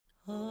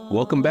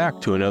Welcome back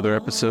to another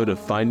episode of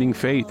Finding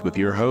Faith with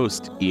your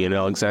host, Ian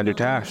Alexander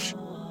Tash.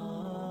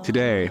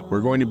 Today, we're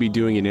going to be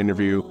doing an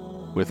interview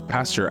with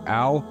Pastor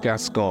Al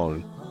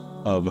Gascon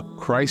of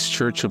Christ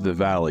Church of the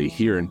Valley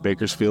here in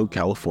Bakersfield,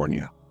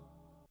 California.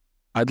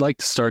 I'd like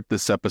to start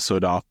this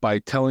episode off by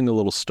telling a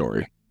little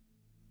story.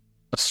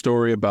 A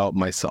story about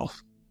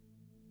myself.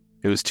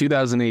 It was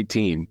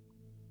 2018.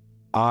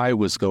 I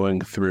was going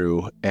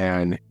through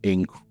an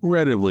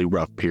incredibly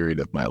rough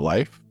period of my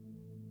life.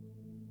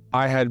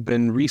 I had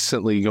been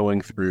recently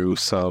going through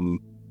some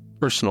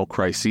personal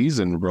crises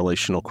and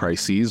relational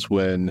crises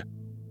when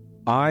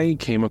I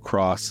came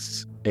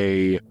across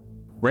a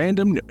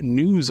random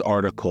news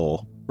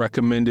article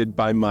recommended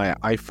by my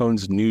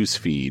iPhone's news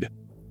feed.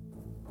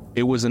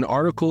 It was an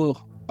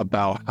article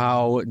about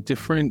how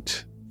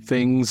different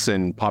things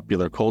in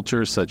popular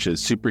culture, such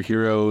as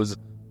superheroes,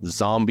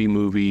 zombie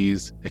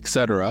movies,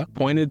 etc.,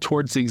 pointed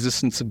towards the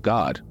existence of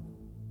God.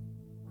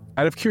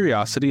 Out of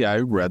curiosity, I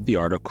read the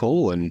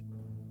article and,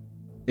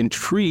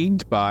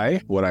 intrigued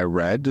by what I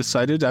read,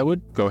 decided I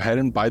would go ahead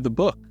and buy the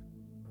book.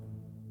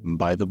 And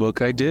buy the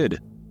book I did.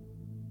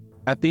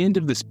 At the end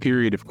of this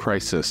period of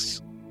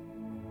crisis,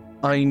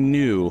 I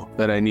knew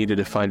that I needed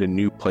to find a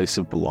new place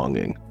of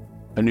belonging,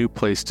 a new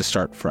place to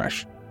start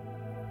fresh.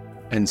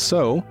 And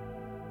so,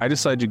 I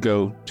decided to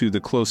go to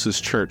the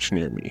closest church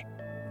near me,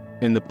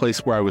 in the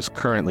place where I was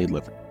currently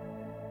living.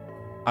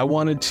 I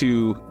wanted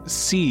to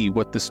see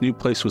what this new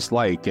place was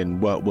like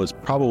and what was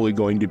probably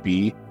going to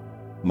be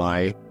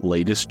my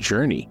latest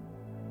journey.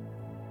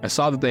 I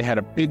saw that they had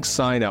a big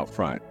sign out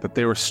front that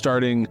they were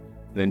starting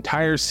an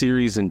entire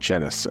series in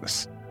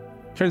Genesis.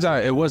 Turns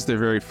out it was their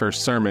very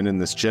first sermon in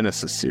this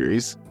Genesis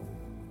series.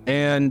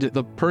 And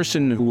the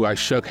person who I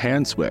shook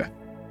hands with,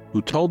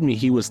 who told me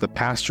he was the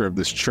pastor of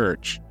this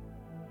church,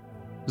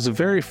 was a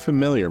very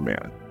familiar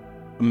man.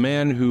 A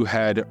man who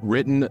had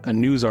written a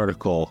news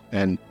article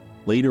and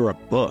later a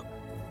book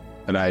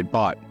that I had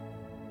bought.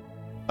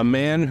 A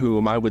man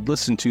whom I would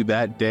listen to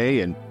that day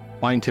and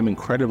find him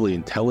incredibly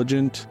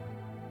intelligent,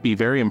 be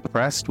very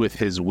impressed with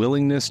his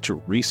willingness to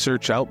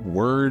research out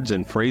words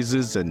and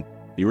phrases and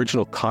the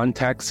original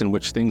context in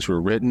which things were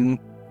written,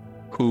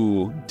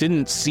 who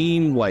didn't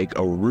seem like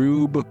a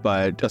rube,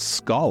 but a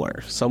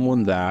scholar,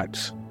 someone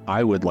that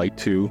I would like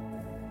to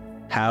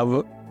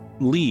have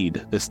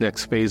lead this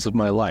next phase of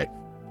my life.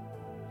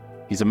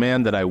 He's a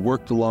man that I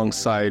worked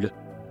alongside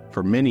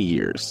for many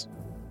years,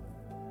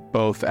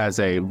 both as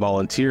a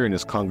volunteer in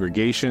his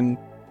congregation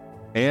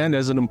and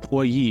as an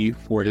employee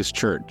for his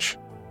church.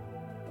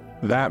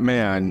 That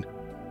man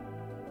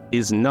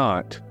is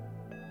not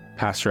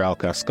Pastor Al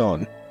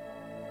Gascon,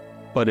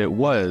 but it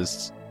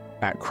was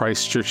at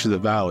Christ Church of the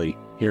Valley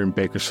here in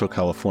Bakersfield,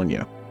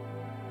 California.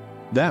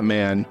 That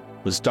man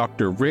was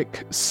Dr.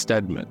 Rick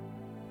Stedman,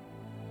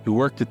 who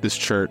worked at this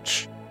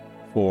church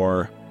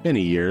for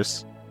many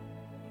years.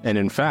 And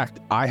in fact,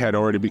 I had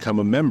already become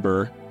a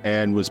member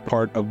and was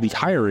part of the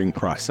hiring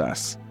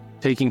process,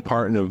 taking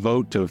part in a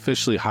vote to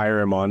officially hire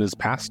him on as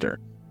pastor.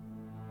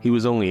 He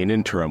was only an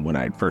interim when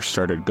I first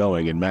started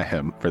going and met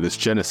him for this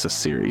Genesis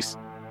series.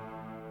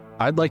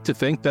 I'd like to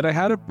think that I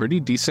had a pretty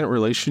decent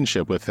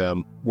relationship with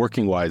him,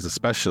 working-wise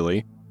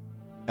especially,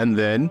 and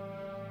then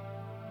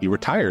he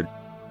retired.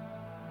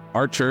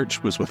 Our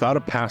church was without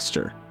a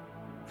pastor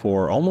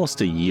for almost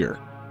a year.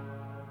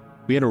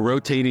 We had a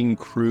rotating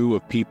crew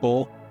of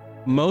people,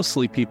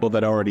 mostly people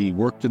that already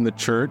worked in the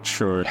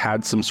church or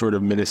had some sort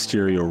of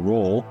ministerial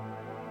role,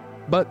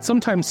 but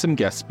sometimes some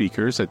guest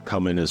speakers had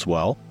come in as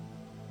well.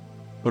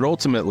 But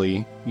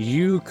ultimately,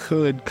 you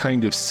could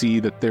kind of see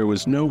that there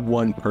was no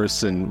one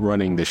person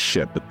running the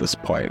ship at this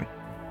point.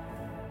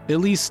 At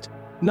least,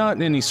 not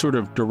in any sort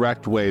of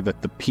direct way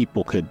that the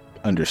people could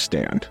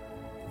understand.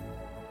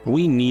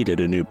 We needed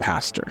a new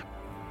pastor.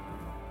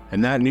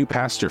 And that new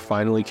pastor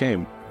finally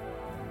came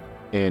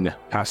in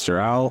Pastor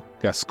Al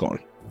Gascon.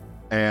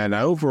 And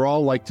I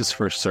overall liked his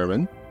first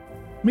sermon.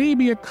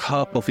 Maybe a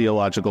couple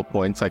theological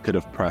points I could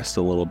have pressed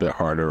a little bit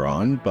harder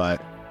on,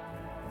 but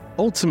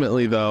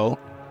ultimately, though,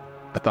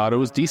 I thought it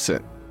was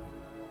decent.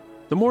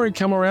 The more he'd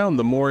come around,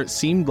 the more it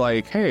seemed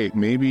like, hey,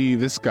 maybe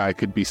this guy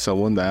could be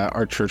someone that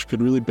our church could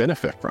really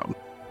benefit from.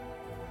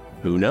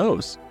 Who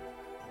knows?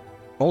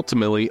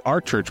 Ultimately,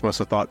 our church must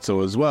have thought so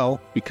as well,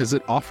 because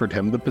it offered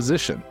him the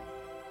position,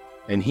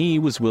 and he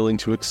was willing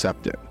to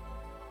accept it.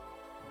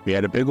 We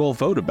had a big old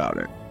vote about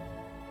it.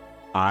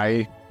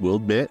 I will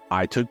admit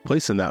I took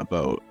place in that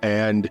vote,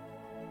 and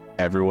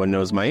everyone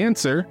knows my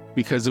answer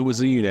because it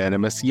was a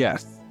unanimous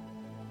yes.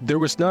 There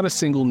was not a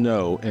single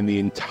no in the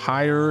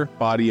entire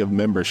body of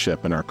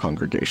membership in our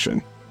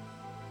congregation.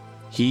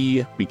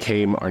 He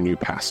became our new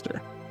pastor.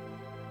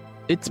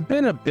 It's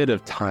been a bit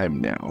of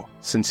time now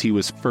since he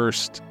was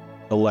first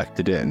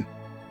elected in.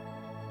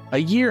 A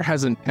year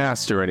hasn't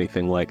passed or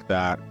anything like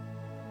that.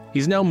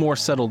 He's now more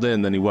settled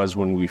in than he was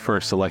when we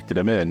first elected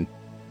him in.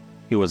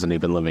 He wasn't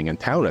even living in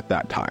town at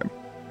that time.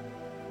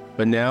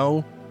 But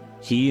now,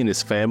 he and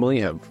his family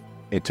have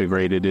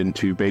integrated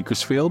into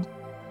Bakersfield,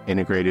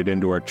 integrated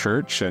into our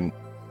church, and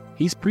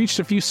he's preached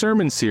a few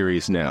sermon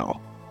series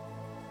now.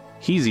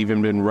 he's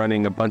even been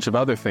running a bunch of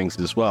other things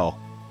as well,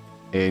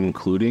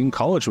 including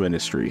college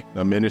ministry,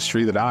 a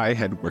ministry that I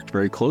had worked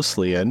very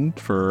closely in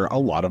for a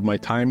lot of my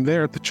time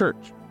there at the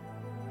church.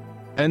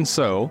 And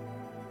so,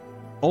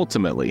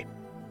 ultimately,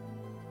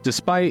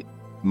 despite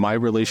my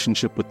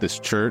relationship with this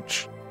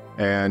church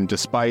and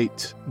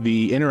despite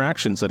the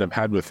interactions that I've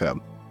had with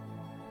him,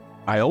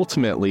 I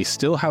ultimately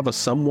still have a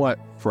somewhat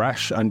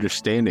fresh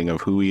understanding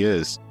of who he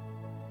is.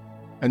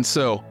 And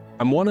so,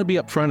 I want to be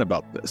upfront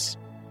about this.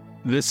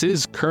 This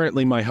is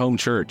currently my home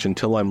church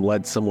until I'm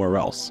led somewhere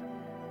else.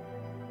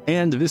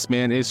 And this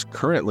man is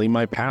currently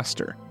my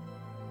pastor,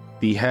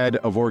 the head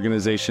of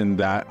organization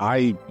that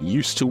I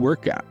used to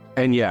work at.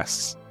 And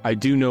yes, I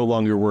do no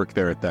longer work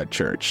there at that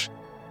church.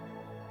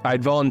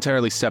 I'd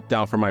voluntarily stepped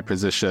down from my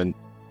position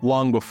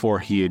long before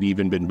he had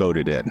even been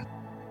voted in.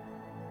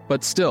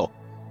 But still,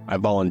 I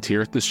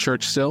volunteer at this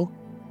church still,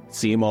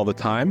 see him all the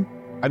time.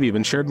 I've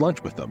even shared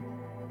lunch with him.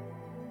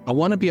 I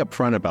want to be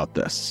upfront about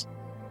this.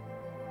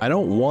 I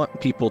don't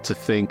want people to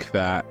think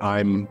that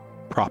I'm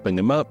propping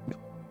him up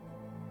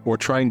or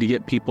trying to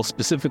get people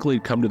specifically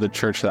to come to the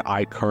church that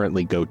I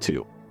currently go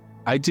to.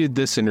 I did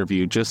this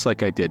interview just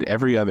like I did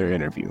every other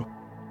interview.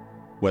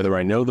 Whether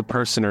I know the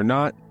person or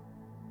not,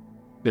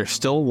 there's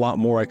still a lot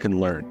more I can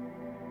learn.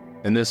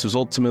 And this was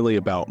ultimately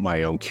about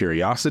my own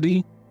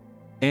curiosity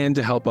and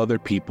to help other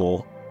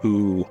people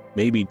who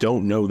maybe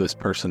don't know this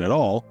person at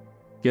all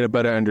get a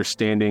better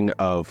understanding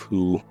of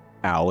who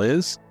Al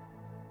is,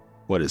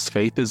 what his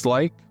faith is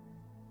like,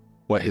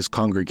 what his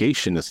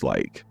congregation is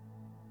like,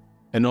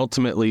 and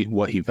ultimately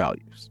what he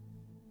values.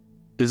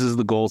 This is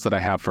the goals that I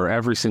have for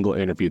every single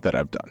interview that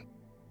I've done.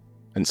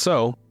 And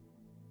so,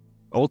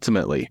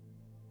 ultimately,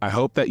 I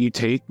hope that you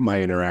take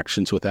my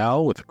interactions with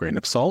Al with a grain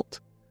of salt.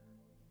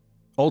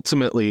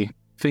 Ultimately,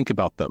 think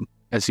about them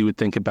as you would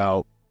think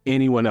about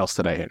anyone else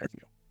that I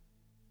interview.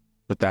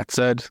 With that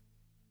said,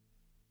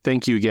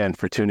 thank you again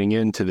for tuning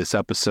in to this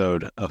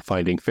episode of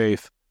Finding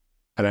Faith,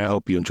 and I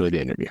hope you enjoyed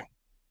the interview.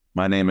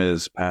 My name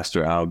is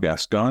Pastor Al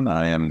Gascon.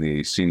 I am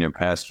the senior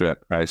pastor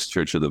at Christ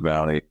Church of the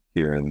Valley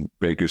here in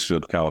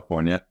Bakersfield,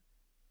 California.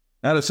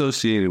 Not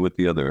associated with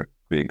the other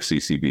big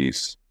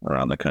CCBs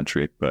around the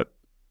country, but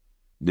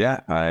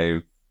yeah,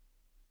 I've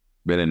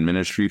been in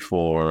ministry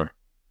for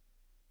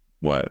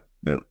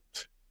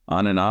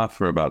on and off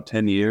for about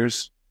 10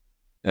 years.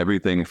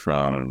 Everything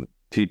from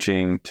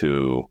teaching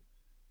to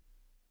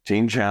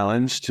teen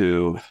challenge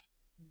to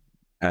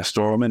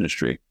pastoral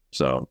ministry.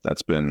 So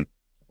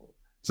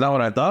it's not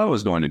what I thought I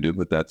was going to do,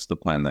 but that's the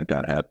plan that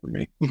God had for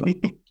me. So.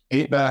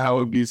 Ain't that how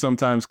it be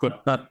sometimes, Cliff?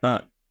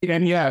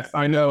 And yes,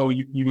 I know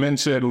you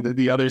mentioned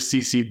the other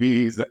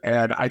CCBs,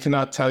 and I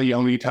cannot tell you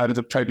how many times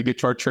I've tried to get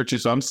to our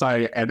churches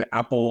website, and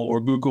Apple or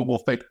Google will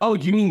think, "Oh,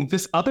 you mean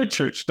this other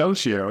church,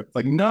 don't you?" It's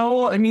like,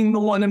 no, I mean the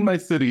one in my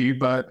city,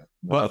 but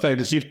what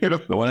did you hear?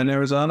 The one in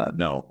Arizona?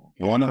 No.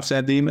 The one in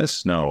San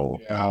Dimas? No.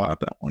 Yeah. Not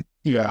that one.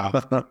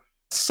 Yeah.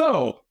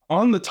 So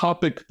on the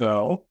topic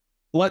though,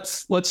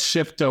 let's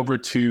shift over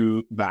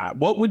to that.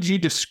 What would you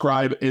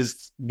describe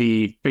as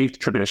the faith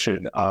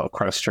tradition of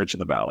Christ Church of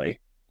the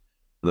Valley?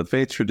 The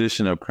faith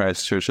tradition of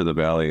Christ Church of the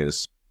Valley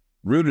is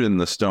rooted in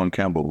the Stone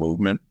Campbell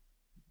movement.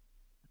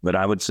 But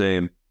I would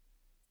say,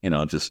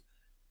 just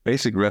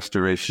basic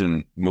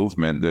restoration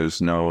movement.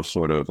 There's no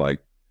sort of like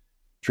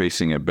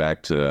tracing it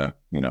back to,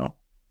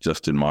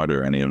 Justin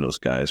Martyr or any of those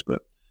guys.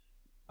 But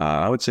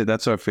I would say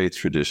that's our faith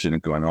tradition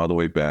going all the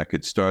way back.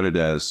 It started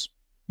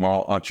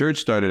our church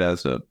started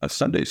as a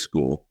Sunday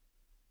school,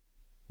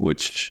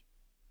 which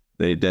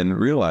they didn't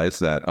realize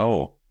that,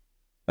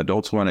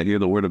 adults want to hear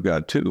the word of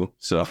God too.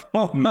 So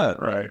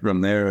right.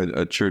 From there,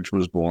 a church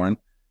was born.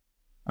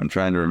 I'm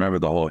trying to remember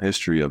the whole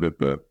history of it,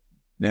 but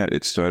yeah,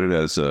 it started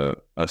as a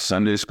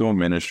Sunday school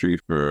ministry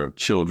for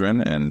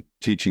children and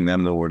teaching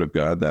them the word of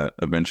God that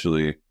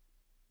eventually,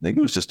 I think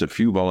it was just a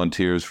few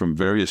volunteers from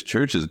various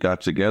churches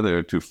got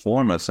together to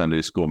form a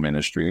Sunday school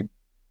ministry.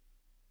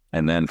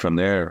 And then from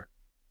there,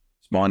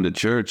 spawned a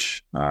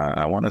church.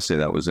 I want to say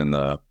that was in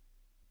the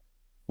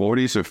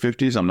 40s or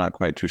 50s. I'm not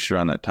quite too sure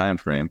on that time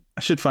frame.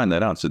 I should find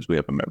that out since we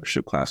have a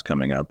membership class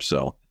coming up.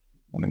 So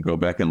I'm going to go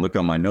back and look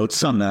on my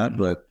notes on that.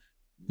 But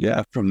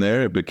yeah, from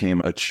there, it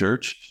became a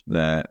church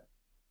that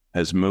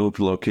has moved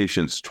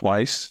locations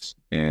twice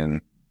in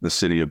the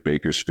city of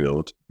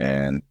Bakersfield.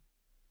 And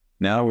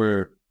now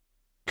we're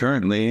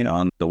currently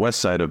on the west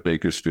side of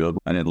Bakersfield.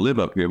 I didn't live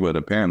up here, but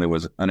apparently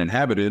was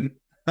uninhabited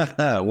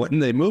when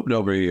they moved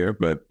over here.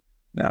 But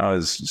now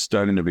is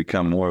starting to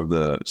become more of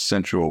the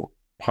central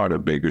part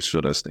of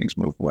Bakersfield as things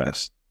move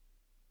west.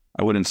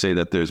 I wouldn't say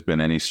that there's been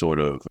any sort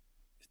of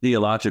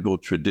theological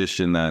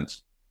tradition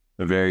that's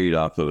varied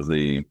off of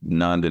the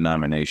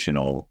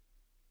non-denominational,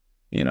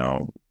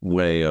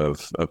 way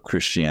of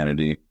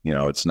Christianity.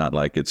 It's not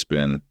like it's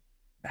been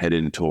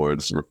heading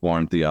towards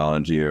Reformed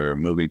theology or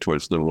moving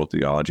towards liberal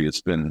theology.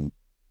 It's been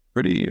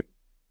pretty,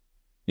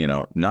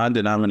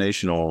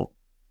 non-denominational,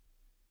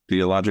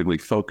 theologically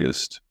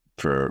focused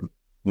for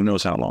who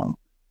knows how long.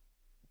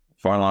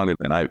 Far longer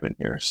than I've been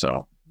here.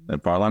 So,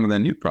 and far longer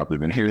than you've probably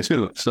been here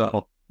too.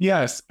 So,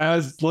 Yes,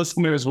 as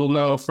listeners will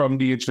know from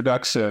the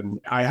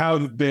introduction, I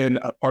have been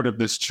a part of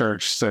this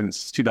church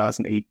since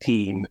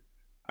 2018.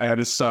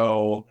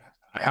 So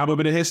I have a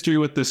bit of history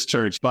with this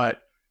church,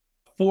 but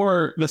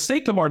for the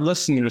sake of our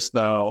listeners,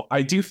 though,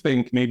 I do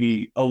think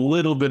maybe a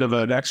little bit of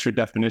an extra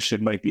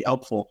definition might be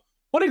helpful.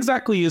 What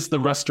exactly is the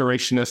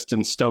Restorationist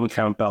and Stone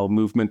Campbell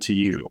movement to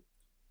you?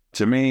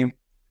 To me,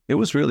 it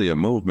was really a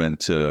movement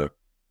to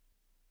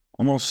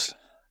almost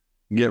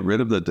get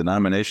rid of the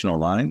denominational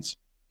lines.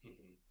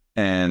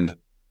 And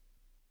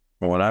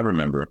from what I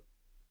remember,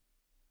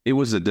 it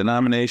was a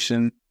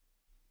denomination.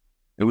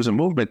 It was a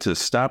movement to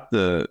stop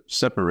the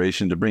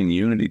separation, to bring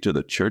unity to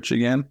the church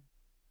again,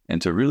 and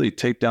to really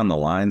take down the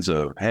lines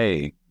of,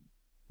 hey,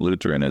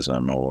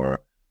 Lutheranism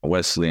or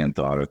Wesleyan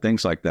thought or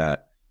things like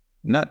that.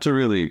 Not to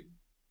really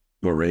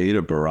berate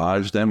or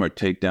barrage them or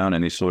take down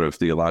any sort of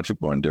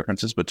theological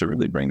indifferences, but to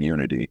really bring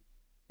unity.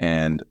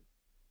 And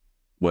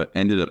what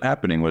ended up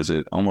happening was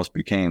it almost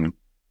became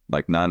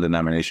like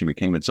non-denomination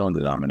became its own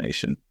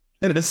denomination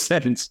in a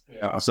sense.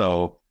 Yeah.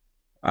 So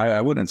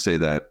I wouldn't say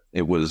that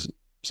it was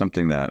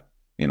something that,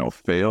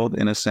 failed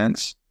in a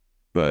sense,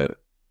 but,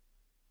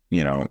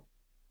 to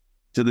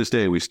this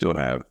day, we still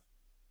have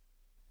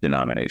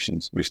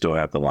denominations. We still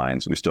have the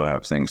lines. We still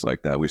have things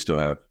like that. We still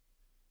have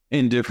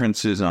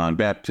indifferences on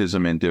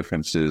baptism,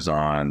 indifferences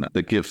on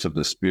the gifts of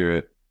the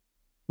Spirit,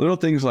 little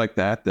things like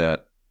that I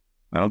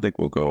don't think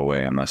will go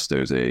away unless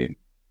there's a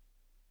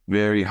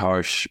very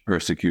harsh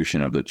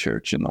persecution of the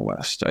church in the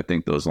West. I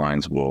think those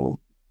lines will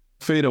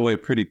fade away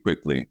pretty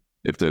quickly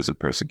if there's a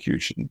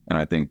persecution. And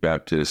I think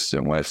Baptists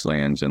and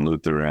Wesleyans and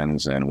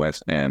Lutherans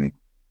and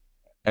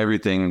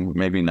everything,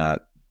 maybe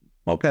not,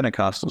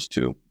 Pentecostals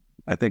too.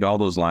 I think all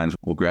those lines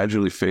will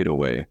gradually fade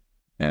away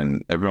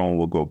and everyone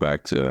will go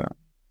back to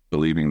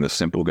believing the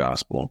simple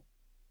gospel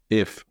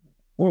if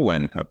or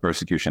when a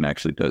persecution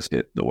actually does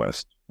hit the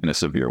West in a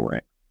severe way.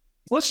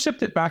 Let's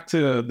shift it back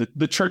to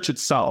the church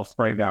itself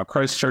right now,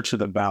 Christ Church of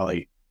the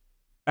Valley.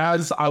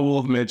 As I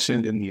will have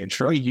mentioned in the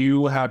intro,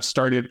 you have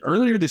started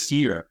earlier this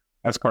year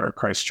as part of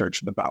Christ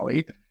Church of the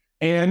Valley.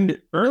 And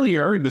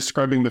earlier, in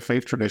describing the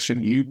faith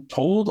tradition, you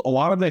told a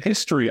lot of the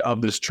history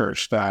of this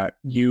church that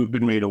you've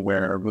been made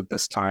aware of at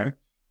this time.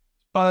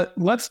 But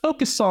let's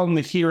focus on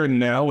the here and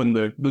now and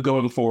the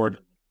going forward.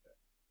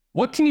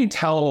 What can you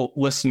tell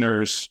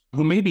listeners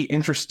who may be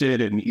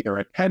interested in either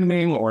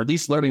attending or at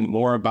least learning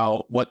more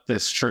about what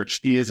this church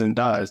is and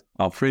does?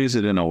 I'll phrase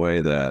it in a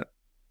way that,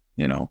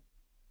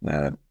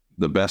 that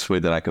the best way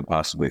that I could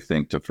possibly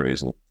think to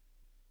phrase it.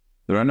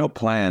 There are no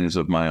plans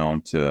of my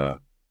own to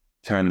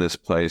turn this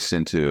place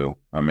into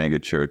a mega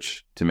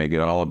church, to make it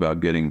all about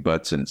getting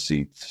butts and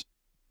seats.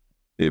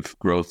 If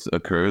growth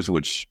occurs,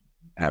 which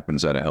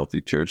happens at a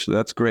healthy church,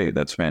 that's great.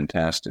 That's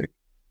fantastic.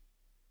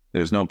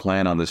 There's no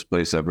plan on this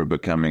place ever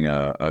becoming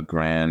a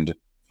grand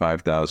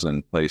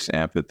 5,000 place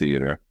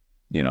amphitheater,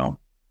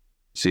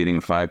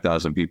 seating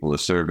 5,000 people a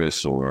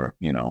service or,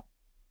 I don't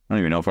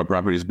even know if our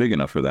property is big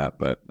enough for that,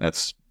 but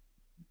that's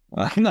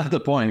not the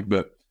point,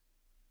 but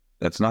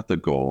that's not the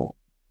goal.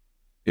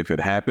 If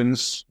it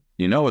happens,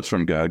 it's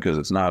from God because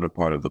it's not a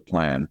part of the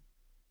plan.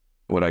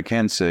 What I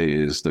can say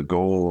is the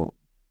goal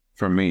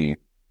for me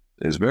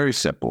is very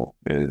simple,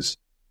 is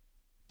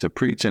to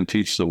preach and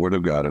teach the word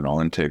of God in all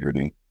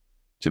integrity,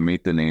 to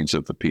meet the needs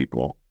of the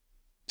people,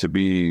 to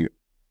be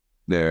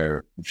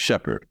their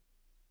shepherd,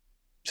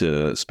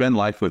 to spend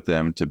life with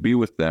them, to be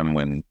with them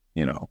when,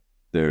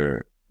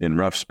 they're in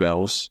rough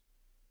spells,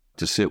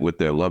 to sit with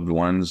their loved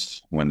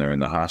ones when they're in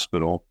the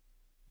hospital,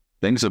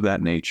 things of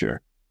that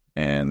nature.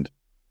 And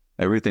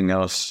everything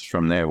else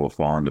from there will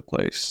fall into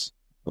place.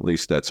 At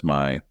least that's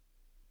I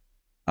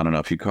don't know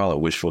if you call it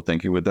wishful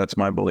thinking, but that's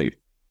my belief,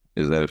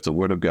 is that if the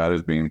word of God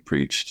is being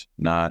preached,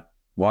 not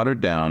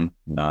watered down,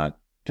 not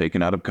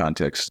taken out of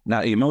context,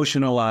 not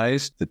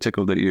emotionalized to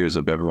tickle the ears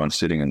of everyone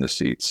sitting in the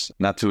seats,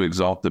 not to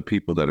exalt the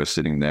people that are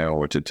sitting there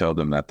or to tell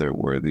them that they're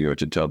worthy or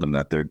to tell them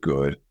that they're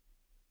good.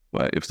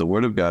 But if the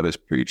word of God is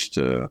preached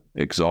to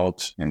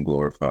exalt and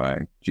glorify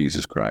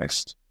Jesus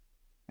Christ,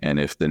 and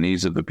if the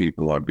needs of the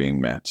people are being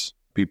met,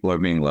 people are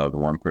being loved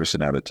one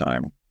person at a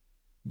time,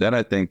 that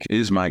I think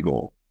is my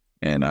goal.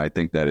 And I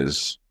think that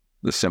is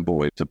the simple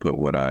way to put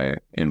what I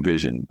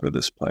envision for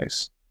this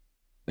place.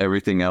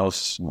 Everything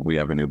else, we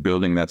have a new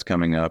building that's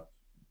coming up.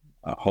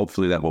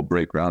 Hopefully that will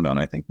break ground on,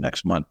 I think,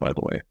 next month, by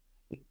the way.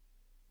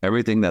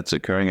 Everything that's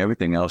occurring,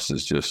 everything else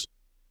is just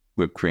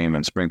whipped cream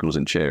and sprinkles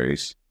and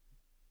cherries.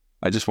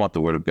 I just want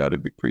the word of God to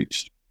be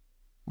preached.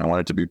 I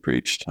want it to be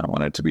preached. I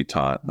want it to be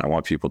taught. I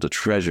want people to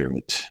treasure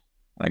it.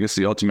 I guess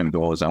the ultimate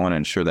goal is I want to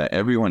ensure that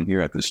everyone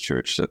here at this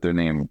church, that their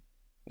name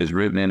is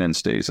written in and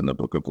stays in the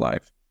book of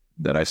life,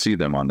 that I see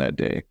them on that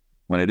day.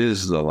 When it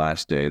is the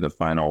last day, the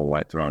final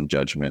white throne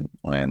judgment,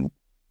 when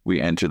we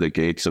enter the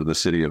gates of the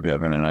city of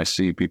heaven and I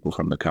see people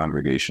from the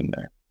congregation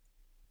there.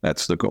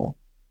 That's the goal.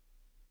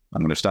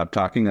 I'm going to stop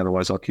talking,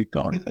 otherwise I'll keep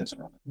going.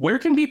 Where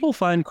can people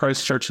find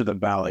Christ Church of the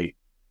Valley?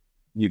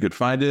 You could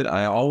find it,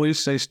 I always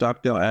say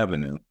Stockdale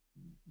Avenue,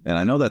 and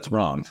I know that's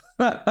wrong.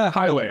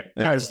 Highway.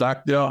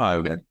 Stockdale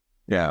Highway.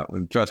 Yeah,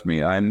 trust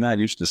me, I'm not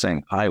used to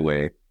saying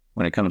highway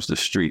when it comes to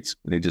streets.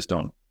 They just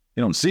don't,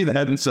 you don't see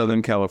that in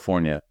Southern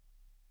California.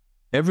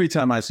 Every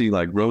time I see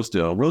like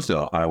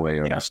Rosedale Highway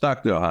or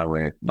Stockdale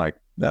Highway, like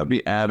that'd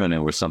be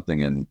Avenue or something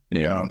in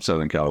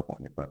Southern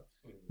California. But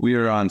we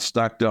are on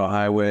Stockdale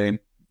Highway,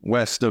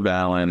 west of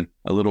Allen,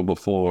 a little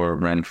before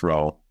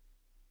Renfro.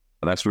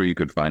 That's where you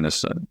could find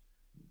us.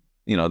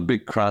 The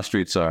big cross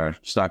streets are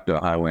Stockdale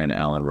Highway and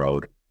Allen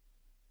Road.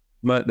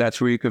 But that's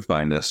where you could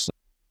find us.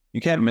 You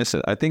can't miss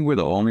it. I think we're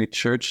the only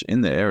church in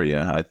the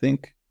area. I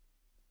think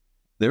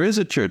there is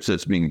a church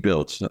that's being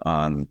built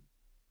on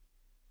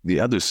the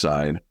other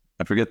side.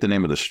 I forget the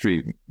name of the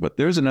street, but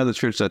there's another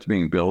church that's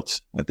being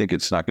built. I think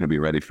it's not going to be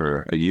ready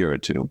for a year or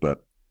two,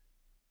 but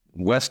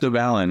west of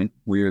Allen,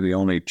 we are the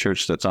only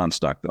church that's on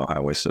Stockdale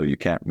Highway, so you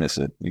can't miss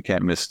it. You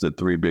can't miss the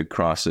three big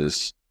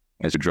crosses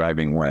as you're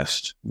driving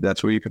west.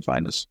 That's where you can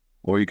find us.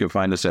 Or you can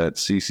find us at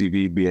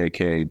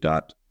ccvbak.com.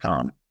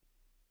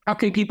 How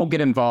can people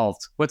get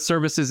involved? What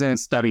services and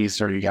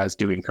studies are you guys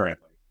doing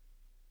currently?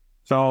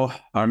 So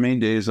our main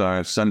days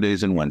are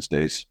Sundays and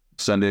Wednesdays.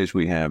 Sundays,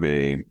 we have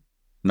a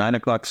 9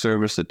 o'clock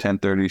service, a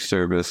 10:30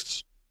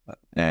 service.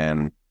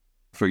 And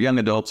for young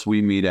adults,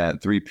 we meet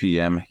at 3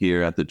 p.m.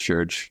 here at the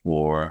church.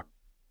 For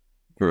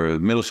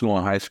middle school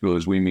and high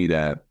schoolers, we meet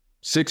at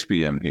 6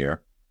 p.m.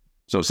 here.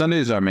 So Sunday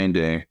is our main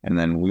day. And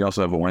then we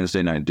also have a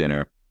Wednesday night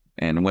dinner.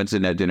 And Wednesday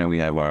night dinner, we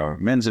have our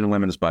men's and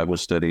women's Bible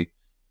study.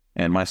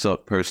 And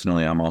myself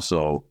personally, I'm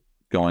also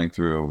going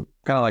through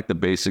kind of like the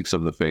basics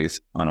of the faith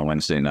on a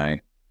Wednesday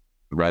night,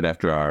 right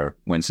after our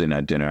Wednesday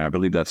night dinner. I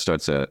believe that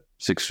starts at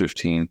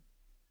 6:15.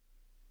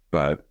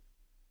 But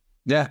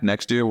yeah,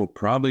 next year we'll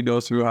probably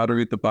go through how to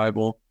read the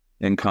Bible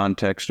in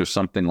context or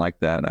something like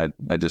that.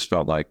 I just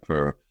felt like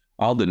for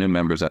all the new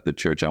members at the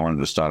church, I wanted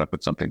to start up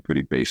with something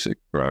pretty basic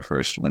for our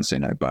first Wednesday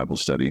night Bible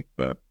study.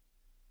 But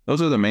those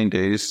are the main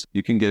days.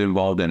 You can get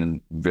involved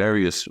in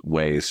various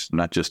ways,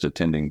 not just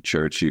attending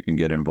church. You can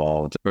get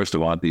involved, first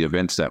of all, at the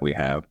events that we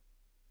have.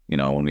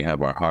 When we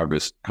have our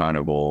Harvest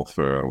Carnival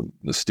for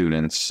the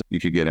students, you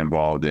could get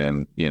involved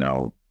in,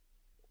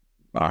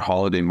 our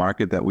holiday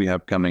market that we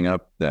have coming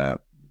up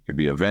that could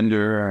be a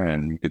vendor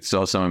and you could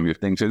sell some of your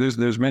things. So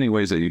there's many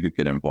ways that you could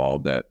get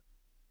involved that,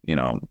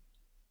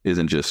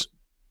 isn't just,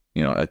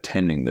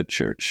 attending the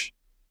church.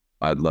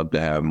 I'd love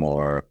to have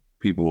more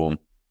people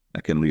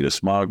that can lead a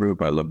small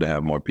group. I'd love to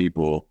have more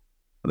people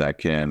that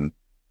can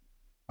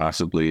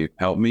possibly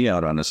help me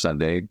out on a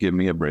Sunday, give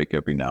me a break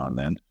every now and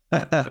then.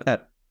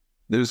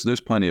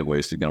 There's plenty of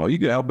ways to get involved. You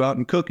could help out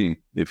in cooking.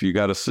 If you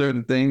got a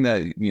certain thing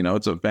that,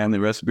 it's a family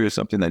recipe or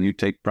something that you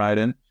take pride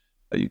in,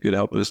 you could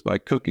help us by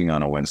cooking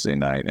on a Wednesday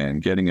night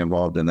and getting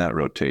involved in that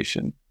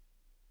rotation.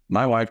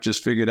 My wife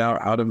just figured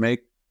out how to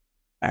make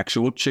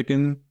actual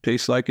chicken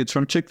taste like it's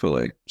from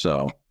Chick-fil-A.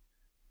 So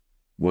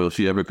will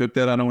she ever cook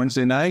that on a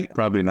Wednesday night?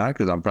 Probably not,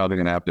 because I'm probably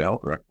going to have to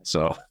help her.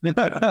 So,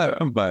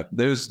 but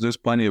there's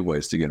plenty of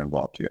ways to get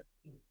involved here.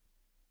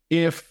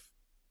 If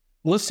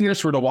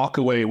listeners were to walk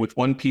away with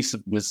one piece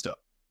of wisdom,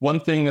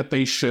 one thing that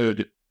they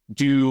should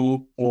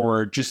do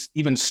or just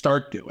even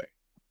start doing,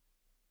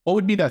 what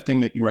would be that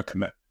thing that you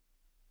recommend?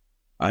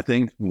 I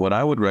think what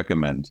I would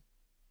recommend,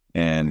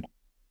 and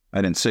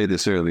I didn't say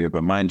this earlier,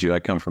 but mind you,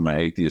 I come from an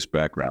atheist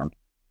background.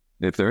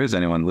 If there is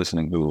anyone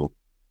listening who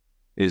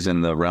is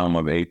in the realm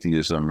of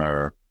atheism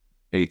or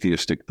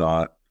atheistic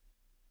thought,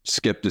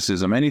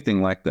 skepticism,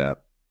 anything like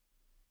that,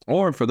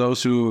 or for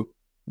those who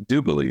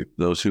do believe,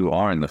 those who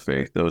are in the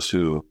faith, those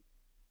who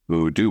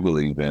do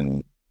believe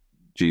in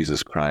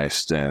Jesus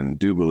Christ and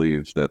do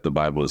believe that the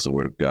Bible is the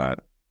Word of God,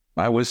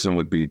 my wisdom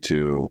would be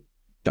to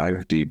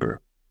dive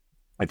deeper.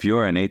 If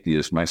you're an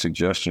atheist, my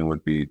suggestion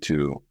would be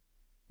to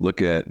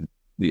look at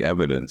the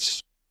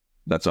evidence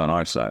that's on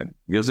our side,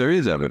 because there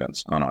is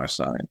evidence on our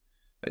side.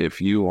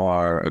 If you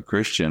are a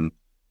Christian,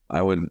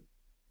 I would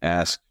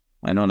ask,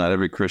 I know not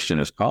every Christian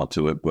is called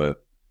to it,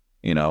 but,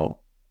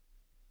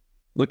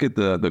 look at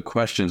the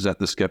questions that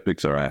the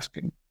skeptics are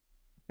asking.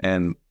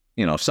 And,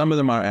 some of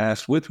them are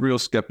asked with real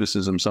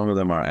skepticism. Some of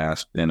them are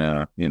asked in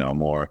a,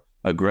 more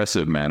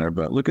aggressive manner,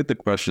 but look at the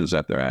questions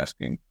that they're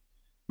asking.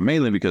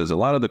 Mainly because a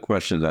lot of the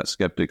questions that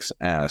skeptics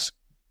ask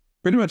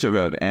pretty much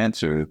have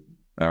answered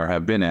or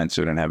have been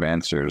answered and have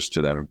answers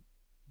to them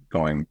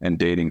going and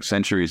dating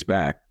centuries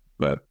back.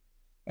 But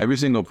every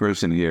single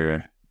person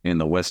here in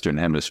the Western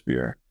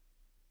Hemisphere,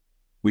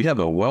 we have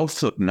a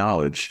wealth of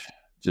knowledge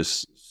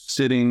just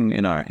sitting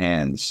in our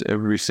hands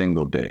every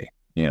single day,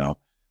 a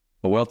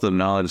wealth of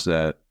knowledge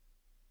that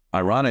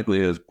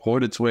ironically has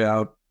poured its way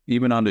out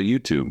even onto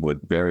YouTube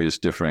with various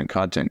different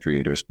content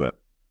creators. But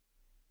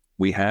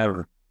we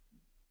have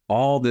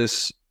all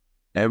this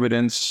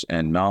evidence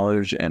and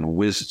knowledge and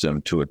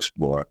wisdom to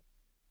explore.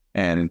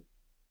 And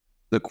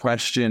the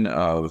question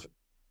of,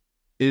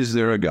 is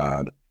there a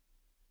God?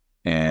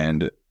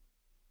 And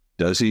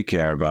does he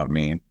care about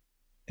me?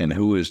 And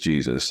who is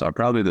Jesus? Are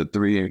probably the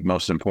three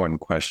most important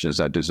questions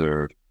that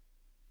deserve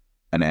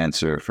an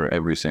answer for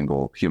every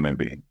single human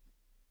being.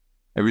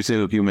 Every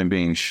single human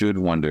being should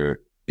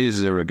wonder,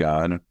 is there a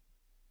God?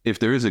 If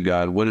there is a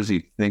God, what does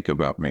he think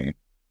about me?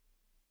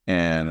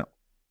 And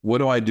what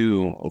do I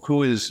do?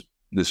 Who is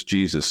this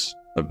Jesus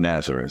of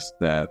Nazareth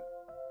that,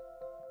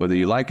 whether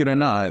you like it or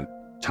not,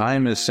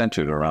 time is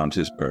centered around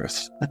his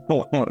birth?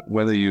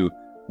 Whether you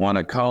want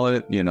to call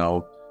it,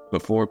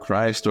 before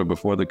Christ or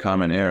before the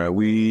Common Era,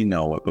 we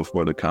know what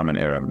before the Common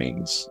Era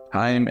means.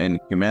 Time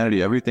and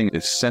humanity, everything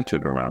is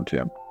centered around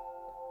him.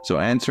 So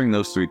answering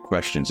those three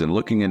questions and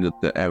looking into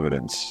the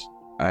evidence,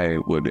 I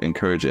would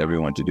encourage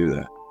everyone to do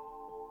that.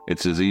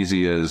 It's as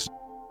easy as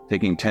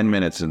taking 10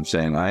 minutes and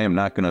saying, I am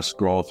not going to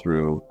scroll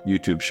through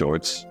YouTube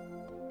Shorts.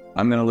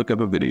 I'm going to look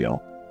up a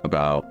video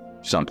about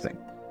something.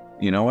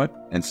 You know what?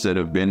 Instead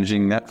of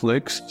binging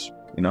Netflix,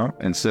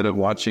 instead of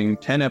watching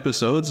 10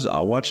 episodes,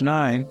 I'll watch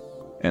 9.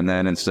 And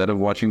then instead of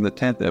watching the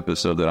 10th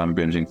episode that I'm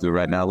binging through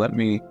right now, let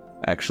me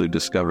actually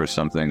discover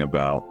something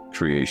about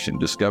creation,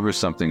 discover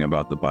something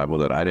about the Bible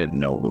that I didn't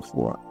know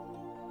before.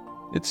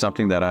 It's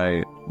something that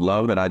I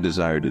love and I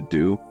desire to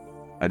do.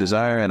 I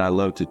desire and I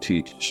love to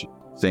teach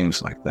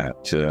things like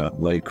that to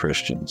lay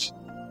Christians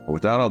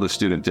without all the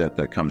student debt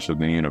that comes from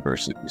the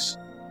universities.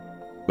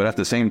 But at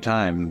the same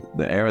time,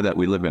 the era that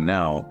we live in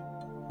now,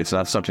 it's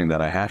not something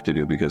that I have to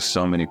do because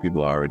so many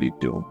people already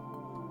do.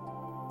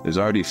 There's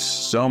already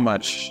so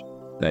much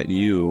that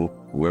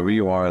whoever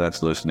you are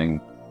that's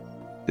listening,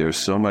 there's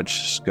so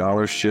much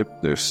scholarship,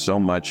 there's so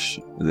much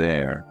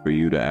there for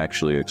you to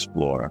actually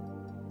explore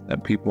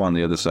that people on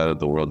the other side of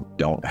the world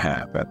don't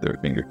have at their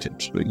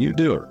fingertips, but you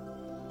do.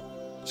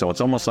 So it's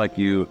almost like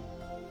you,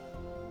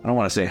 I don't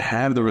want to say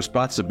have the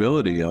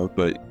responsibility of,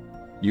 but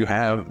you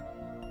have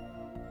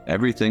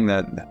everything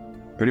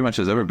that pretty much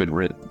has ever been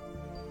written,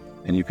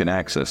 and you can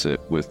access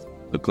it with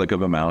the click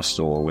of a mouse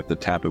or with the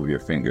tap of your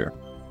finger.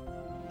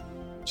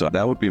 So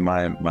that would be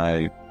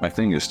my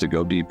thing, is to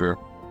go deeper,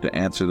 to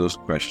answer those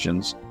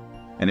questions.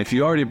 And if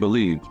you already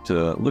believe,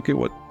 to look at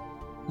what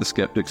the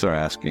skeptics are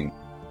asking,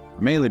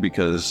 mainly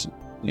because,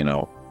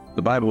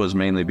 the Bible has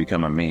mainly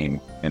become a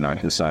meme in our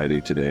society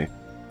today.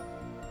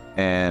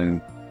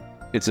 And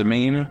it's a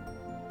meme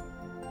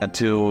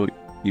until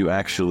you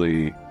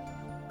actually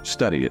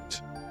study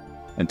it,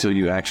 until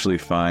you actually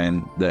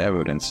find the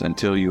evidence,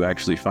 until you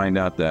actually find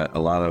out that a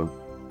lot of,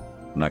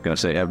 I'm not going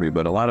to say every,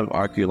 but a lot of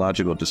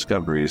archaeological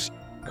discoveries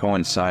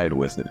coincide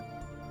with it.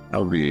 That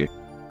would be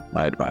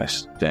my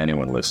advice to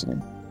anyone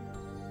listening.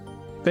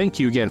 Thank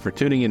you again for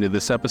tuning into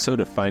this episode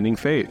of Finding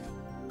Faith.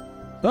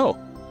 So,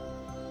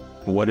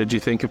 what did you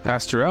think of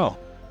Pastor Al?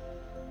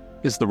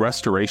 Is the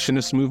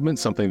restorationist movement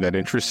something that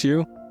interests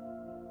you?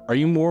 Are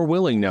you more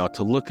willing now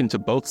to look into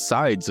both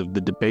sides of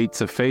the debates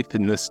of faith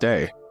in this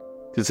day?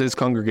 Does his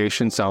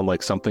congregation sound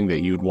like something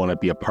that you'd want to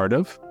be a part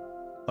of?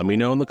 Let me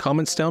know in the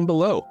comments down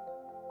below.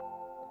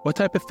 What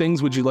type of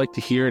things would you like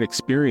to hear and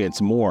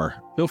experience more?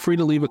 Feel free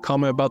to leave a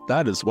comment about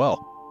that as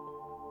well.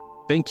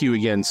 Thank you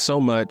again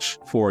so much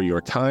for your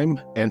time,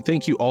 and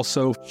thank you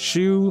also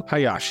Shu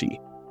Hayashi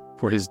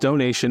for his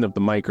donation of the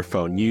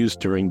microphone used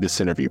during this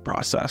interview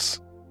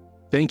process.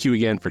 Thank you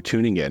again for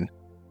tuning in.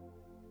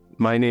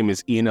 My name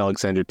is Ian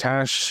Alexander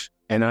Tash,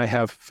 and I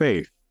have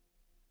faith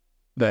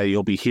that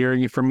you'll be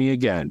hearing from me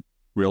again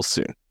real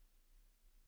soon.